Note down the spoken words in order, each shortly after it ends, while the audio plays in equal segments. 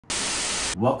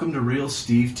Welcome to Real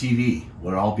Steve TV,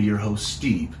 where I'll be your host,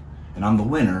 Steve, and I'm the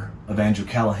winner of Andrew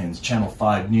Callaghan's Channel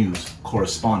 5 News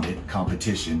Correspondent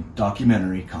Competition,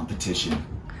 documentary competition.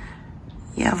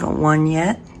 You haven't won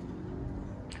yet?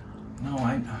 No,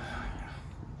 I know.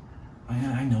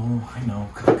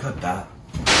 Cut that.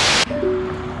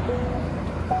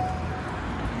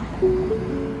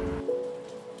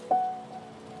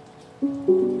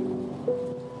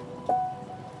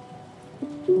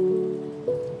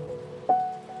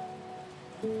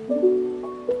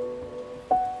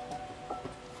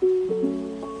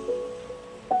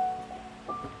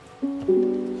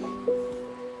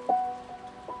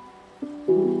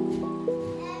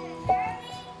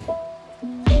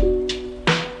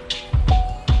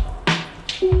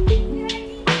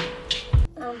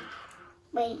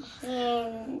 Right here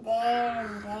and there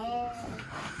and there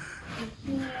and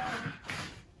here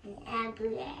and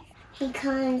everywhere. He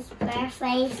calls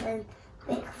Bearface and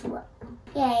Bigfoot.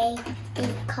 Yeah, he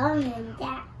calls him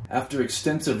that. After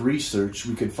extensive research,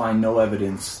 we could find no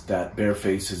evidence that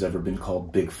Bearface has ever been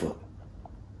called Bigfoot.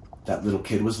 That little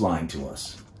kid was lying to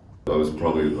us. I was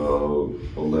probably about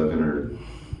 11 or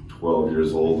 12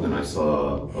 years old, and I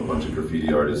saw a bunch of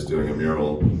graffiti artists doing a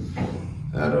mural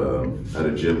at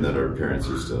a gym that our parents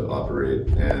used to operate.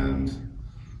 And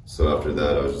so after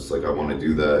that, I was just like, I want to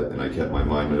do that, and I kept my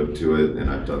mind up to it, and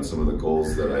I've done some of the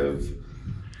goals that I've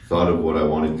thought of what I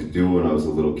wanted to do when I was a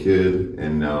little kid,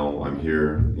 and now I'm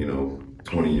here, you know,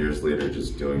 20 years later,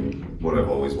 just doing what I've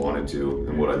always wanted to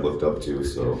and what I looked up to.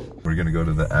 So we're gonna go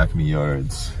to the Acme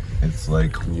Yards. It's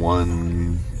like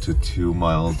 1 to 2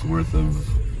 miles worth of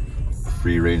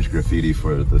free range graffiti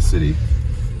for the city,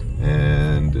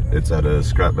 and it's at a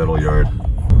scrap metal yard.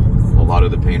 A lot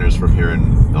of the painters from here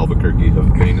in Albuquerque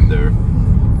have painted there,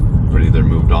 or either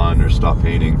moved on or stopped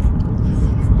painting,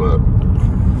 but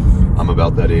I'm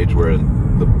about that age where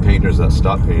the painters that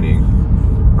stopped painting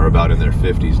are about in their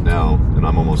 50s now, and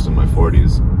I'm almost in my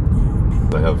 40s.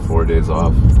 I have 4 days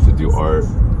off to do art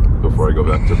before I go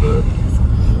back to the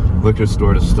liquor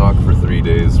store to stock for 3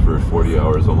 days for 40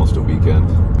 hours, almost a weekend.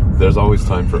 There's always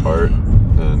time for art,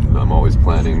 and I'm always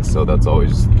planning, so that's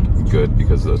always good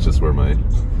because that's just where my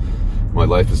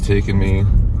life has taken me.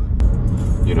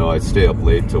 You know, I stay up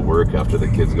late to work after the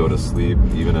kids go to sleep,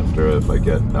 even if I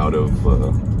get out of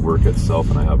work itself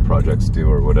and I have projects due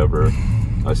or whatever.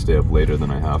 I stay up later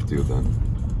than I have to then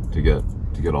to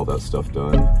get all that stuff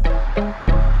done.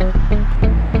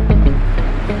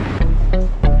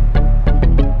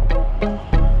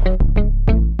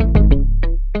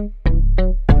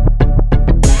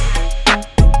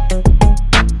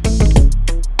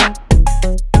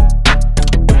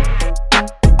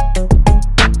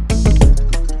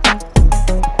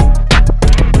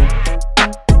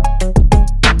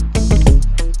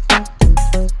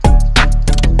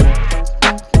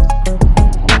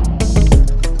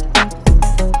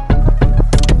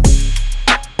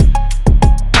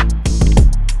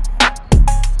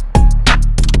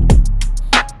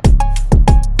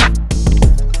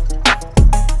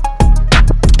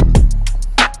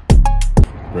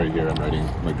 Right here I'm writing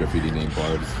my graffiti name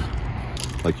barbs.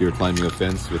 Like you were climbing a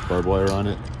fence with barbed wire on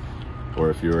it, or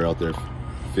if you were out there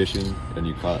fishing and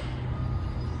you caught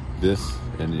this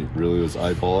and it really was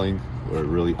eyeballing or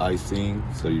really eye-seeing,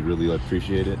 so you really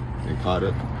appreciate it and caught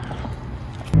it.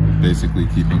 Basically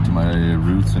keeping to my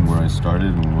roots and where I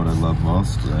started and what I love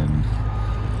most, and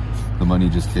the money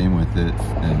just came with it,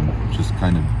 and just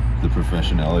kind of the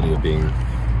professionality of being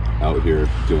out here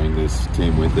doing this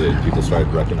came with it. People started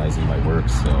recognizing my work,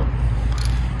 so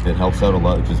it helps out a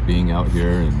lot just being out here,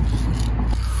 and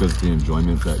because the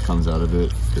enjoyment that comes out of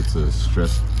it, it's a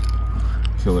stress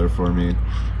killer for me.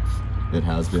 It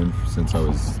has been since I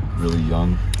was really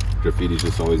young. Graffiti's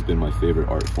just always been my favorite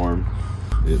art form.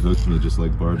 It hooked me just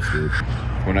like barbs did.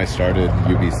 When I started,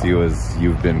 UBC was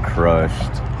You've Been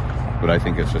Crushed, but I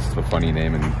think it's just a funny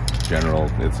name in general.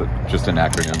 It's just an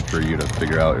acronym for you to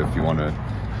figure out if you want to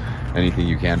anything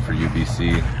you can for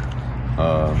UBC.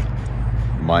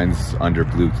 Mine's Under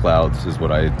Blue Clouds is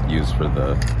what I use for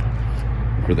the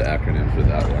acronym for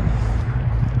that one.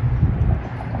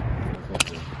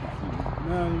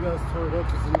 Man, you guys tore it up.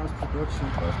 It's a nice production.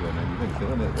 Okay, man, you've been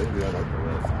killing it lately. I like the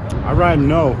rest. I write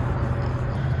no.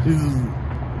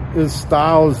 His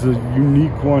style is a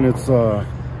unique one. It's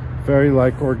very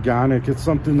like organic. It's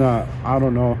something that I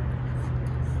don't know.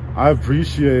 I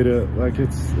appreciate it. Like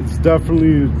it's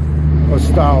definitely a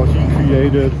style he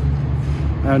created,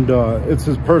 and it's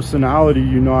his personality.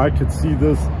 You know, I could see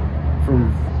this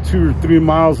from 2 or 3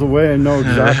 miles away and know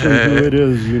exactly who it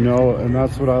is. You know, and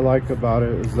that's what I like about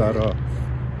it, is that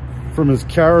from his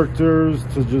characters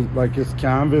to just like his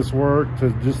canvas work to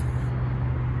just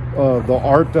the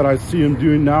art that I see him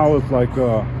doing now with like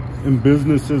in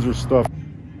businesses or stuff.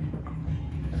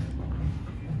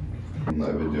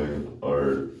 I've been doing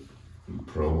art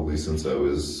probably since I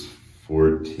was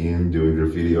 14, doing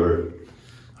graffiti art.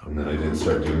 And then I didn't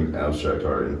start doing abstract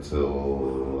art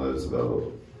until I was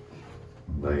about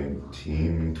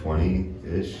 19,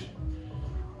 20-ish.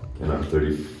 And I'm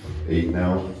 38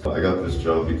 now. I got this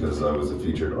job because I was a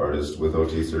featured artist with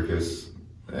OT Circus,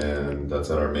 and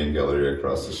that's at our main gallery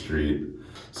across the street.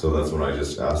 So that's when I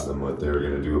just asked them what they were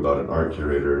going to do about an art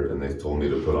curator, and they told me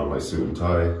to put on my suit and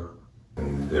tie.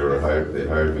 And they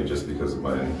hired me just because of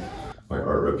my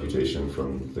art reputation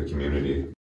from the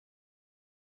community.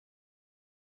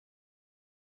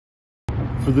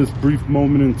 For this brief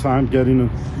moment in time, getting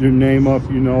your name up,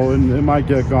 you know, and it might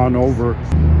get gone over.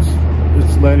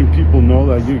 It's letting people know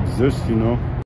that you exist, you know.